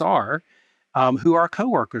cohorts are, who our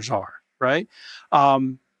coworkers are, right?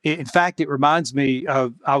 In fact, it reminds me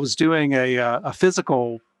of, I was doing a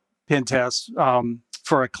physical pen test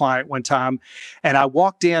for a client one time, and I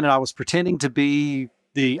walked in and I was pretending to be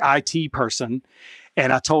the IT person.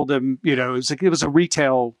 And I told them, it was a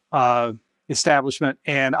retail establishment.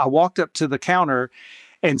 And I walked up to the counter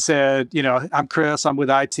and said, "I'm Chris, I'm with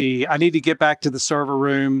IT. I need to get back to the server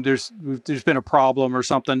room. There's been a problem or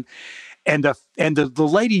something." And the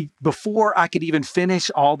lady, before I could even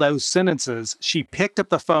finish all those sentences, she picked up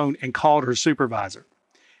the phone and called her supervisor.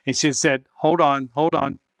 And she said, hold on.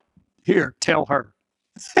 Here, tell her."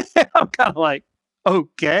 I'm kind of like,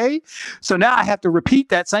 okay. So now I have to repeat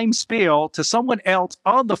that same spiel to someone else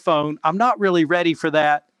on the phone. I'm not really ready for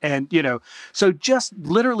that. And, so just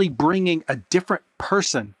literally bringing a different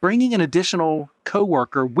person, bringing an additional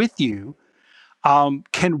coworker with you,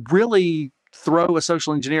 can really throw a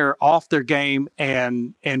social engineer off their game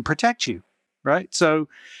and protect you, right? So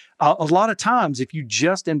a lot of times, if you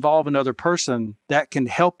just involve another person, that can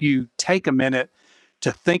help you take a minute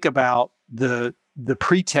to think about the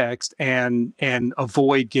pretext and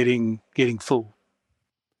avoid getting fooled.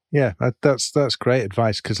 Yeah, that's great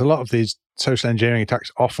advice, because a lot of these social engineering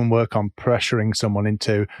attacks often work on pressuring someone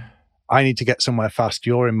into, I need to get somewhere fast,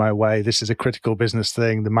 you're in my way, this is a critical business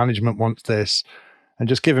thing, the management wants this, and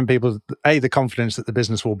just giving people, A, the confidence that the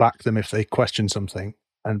business will back them if they question something,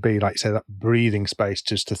 and B, like you say, that breathing space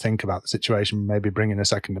just to think about the situation, maybe bring in a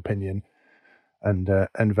second opinion and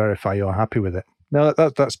verify you're happy with it. No,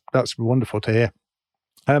 that's wonderful to hear.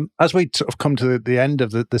 As we sort of come to the end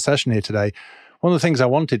of the session here today, one of the things I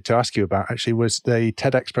wanted to ask you about actually was the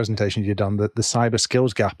TEDx presentation you did on the cyber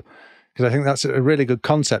skills gap, because I think that's a really good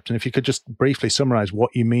concept. And if you could just briefly summarize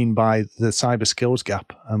what you mean by the cyber skills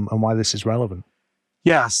gap, and why this is relevant.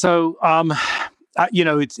 Yeah. So,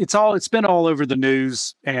 it's been all over the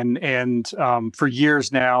news and for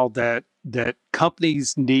years now that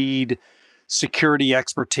companies need security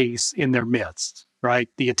expertise in their midst, right?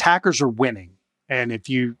 The attackers are winning. And if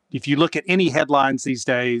you look at any headlines these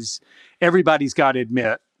days, everybody's got to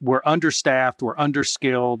admit we're understaffed, we're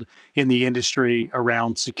underskilled in the industry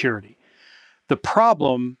around security. The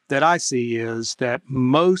problem that I see is that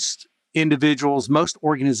most individuals, most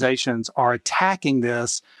organizations are attacking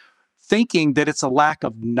this thinking that it's a lack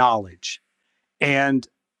of knowledge. And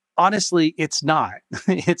honestly, it's not.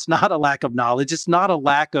 It's not a lack of knowledge. It's not a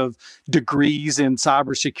lack of degrees in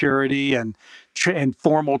cybersecurity and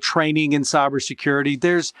formal training in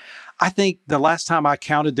cybersecurity. I think the last time I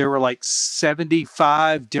counted, there were like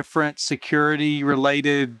 75 different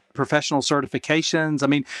security-related professional certifications. I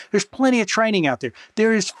mean, there's plenty of training out there.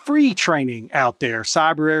 There is free training out there,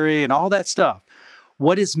 cyber area and all that stuff.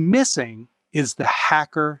 What is missing is the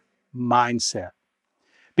hacker mindset.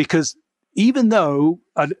 Because even though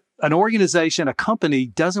an organization, a company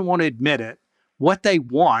doesn't want to admit it, what they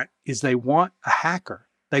want is they want a hacker.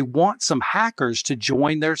 They want some hackers to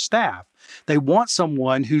join their staff. They want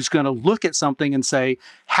someone who's going to look at something and say,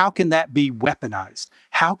 how can that be weaponized?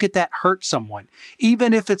 How could that hurt someone?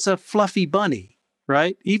 Even if it's a fluffy bunny,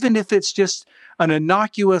 right? Even if it's just an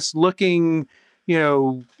innocuous looking,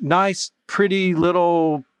 nice, pretty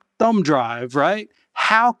little thumb drive, right?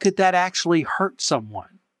 How could that actually hurt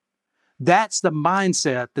someone? That's the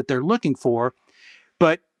mindset that they're looking for.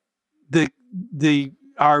 But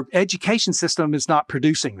our education system is not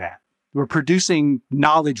producing that. We're producing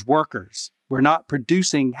knowledge workers. We're not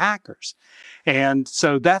producing hackers. And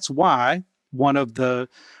so that's why one of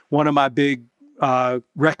my big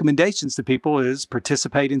recommendations to people is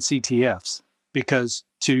participate in CTFs, because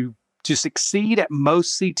to succeed at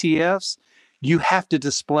most CTFs, you have to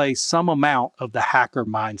display some amount of the hacker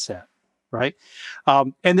mindset, right?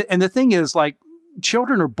 And the thing is, like,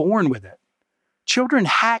 children are born with it. Children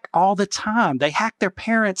hack all the time. They hack their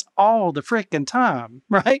parents all the freaking time,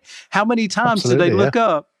 right? How many times do they look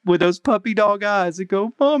up with those puppy dog eyes and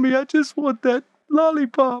go, "Mommy, I just want that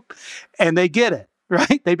lollipop," and they get it,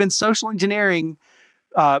 right? They've been social engineering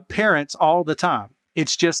parents all the time.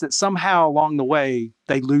 It's just that somehow along the way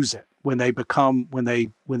they lose it when they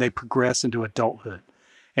progress into adulthood.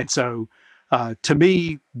 And so, to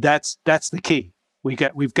me, that's the key.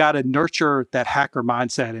 We've got to nurture that hacker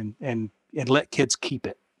mindset and let kids keep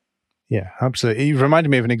it. Yeah, absolutely. You reminded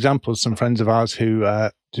me of an example of some friends of ours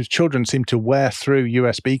whose children seem to wear through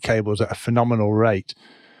USB cables at a phenomenal rate.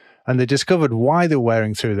 And they discovered why they were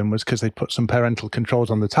wearing through them was because they put some parental controls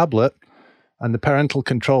on the tablet, and the parental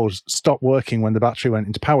controls stopped working when the battery went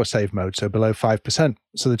into power save mode, so below 5%.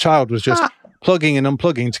 So the child was just plugging and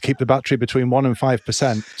unplugging to keep the battery between 1% and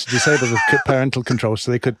 5% to disable the parental controls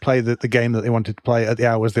so they could play the game that they wanted to play at the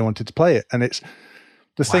hours they wanted to play it. And it's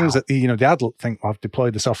the things that the adult think, well, I've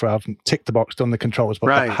deployed the software, I've ticked the box, done the controls, but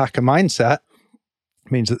that hacker mindset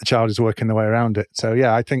means that the child is working their way around it. So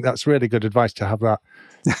yeah, I think that's really good advice, to have that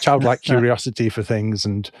childlike curiosity for things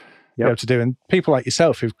and be able to do. And people like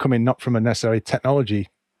yourself who've come in not from a necessarily technology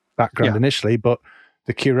background initially, but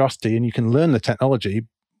the curiosity, and you can learn the technology.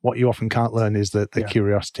 What you often can't learn is the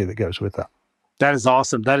curiosity that goes with that. That is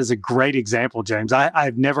awesome. That is a great example, James.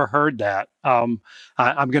 I've never heard that. I'm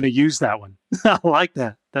going to use that one. I like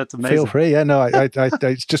that. That's amazing. Feel free. Yeah, no, I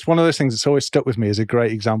it's just one of those things that's always stuck with me as a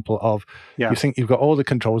great example of you think you've got all the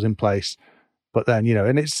controls in place, but then,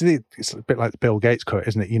 and it's a bit like the Bill Gates quote,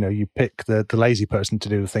 isn't it? You pick the lazy person to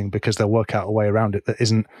do the thing because they'll work out a way around it that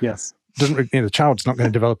isn't, the child's not going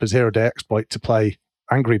to develop a 0-day exploit to play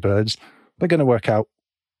Angry Birds, they're going to work out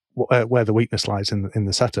where the weakness lies in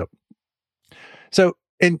the setup. So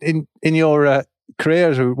in your career,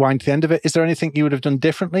 as we wind to the end of it, is there anything you would have done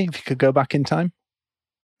differently if you could go back in time?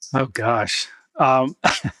 Oh, gosh.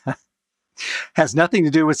 Has nothing to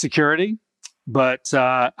do with security, but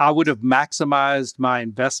I would have maximized my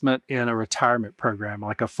investment in a retirement program,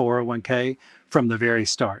 like a 401k, from the very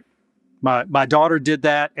start. My daughter did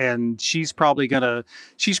that, and she's probably gonna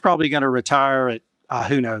retire at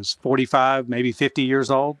who knows, 45, maybe 50 years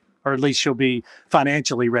old, or at least she'll be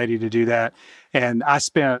financially ready to do that. And I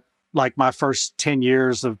spent like my first 10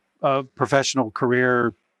 years of professional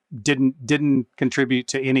career didn't contribute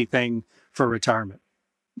to anything for retirement.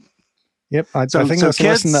 Yep, I think so that's a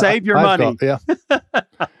kids, lesson that save your I've money. got, yeah.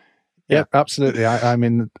 Yep, absolutely. I'm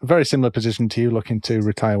in a very similar position to you, looking to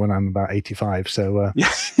retire when I'm about 85. So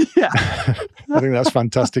Yeah. I think that's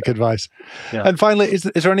fantastic advice. Yeah. And finally, is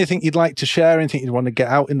there anything you'd like to share, anything you'd want to get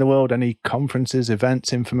out in the world, any conferences,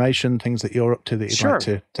 events, information, things that you're up to that you'd Sure. like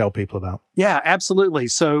to tell people about? Yeah, absolutely.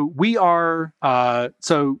 So we are,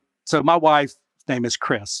 so my wife's name is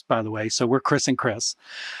Chris, by the way. So we're Chris and Chris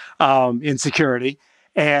in security.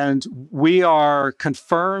 And we are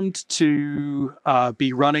confirmed to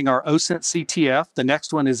be running our OSINT CTF. The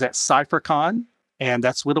next one is at CypherCon, and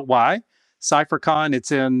that's with a Y. CypherCon,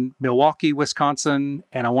 it's in Milwaukee, Wisconsin,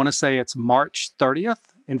 and I want to say it's March 30th.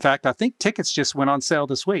 In fact, I think tickets just went on sale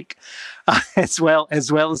this week, as well as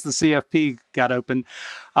the CFP got open.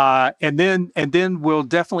 And then we'll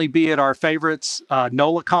definitely be at our favorites,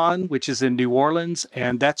 NOLACon, which is in New Orleans,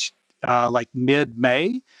 and that's like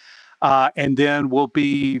mid-May. And then we'll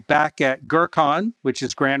be back at GERCON, which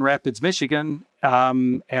is Grand Rapids, Michigan.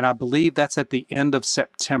 And I believe that's at the end of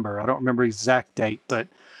September. I don't remember the exact date, but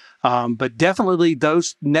definitely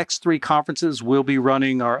those next three conferences will be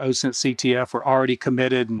running our OSINT CTF. We're already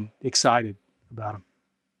committed and excited about them.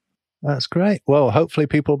 That's great. Well, hopefully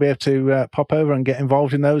people will be able to pop over and get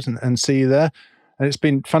involved in those and see you there. And it's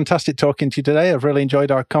been fantastic talking to you today. I've really enjoyed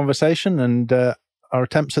our conversation and our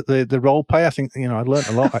attempts at the role play. I think, I learned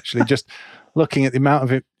a lot actually, just looking at the amount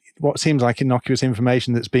of it, what seems like innocuous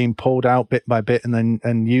information that's being pulled out bit by bit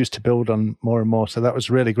and used to build on more and more. So that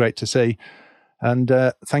was really great to see. And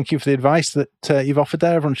thank you for the advice that you've offered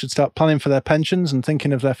there. Everyone should start planning for their pensions and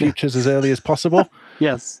thinking of their futures as early as possible.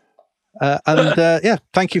 Yes.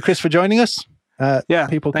 Thank you, Chris, for joining us.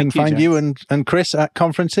 People can find you and Chris at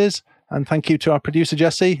conferences. And thank you to our producer,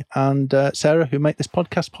 Jesse, and Sarah, who make this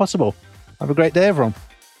podcast possible. Have a great day, everyone.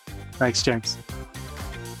 Thanks, James.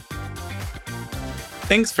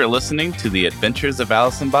 Thanks for listening to the Adventures of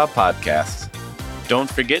Alice and Bob podcast. Don't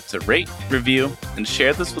forget to rate, review, and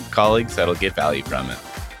share this with colleagues that'll get value from it.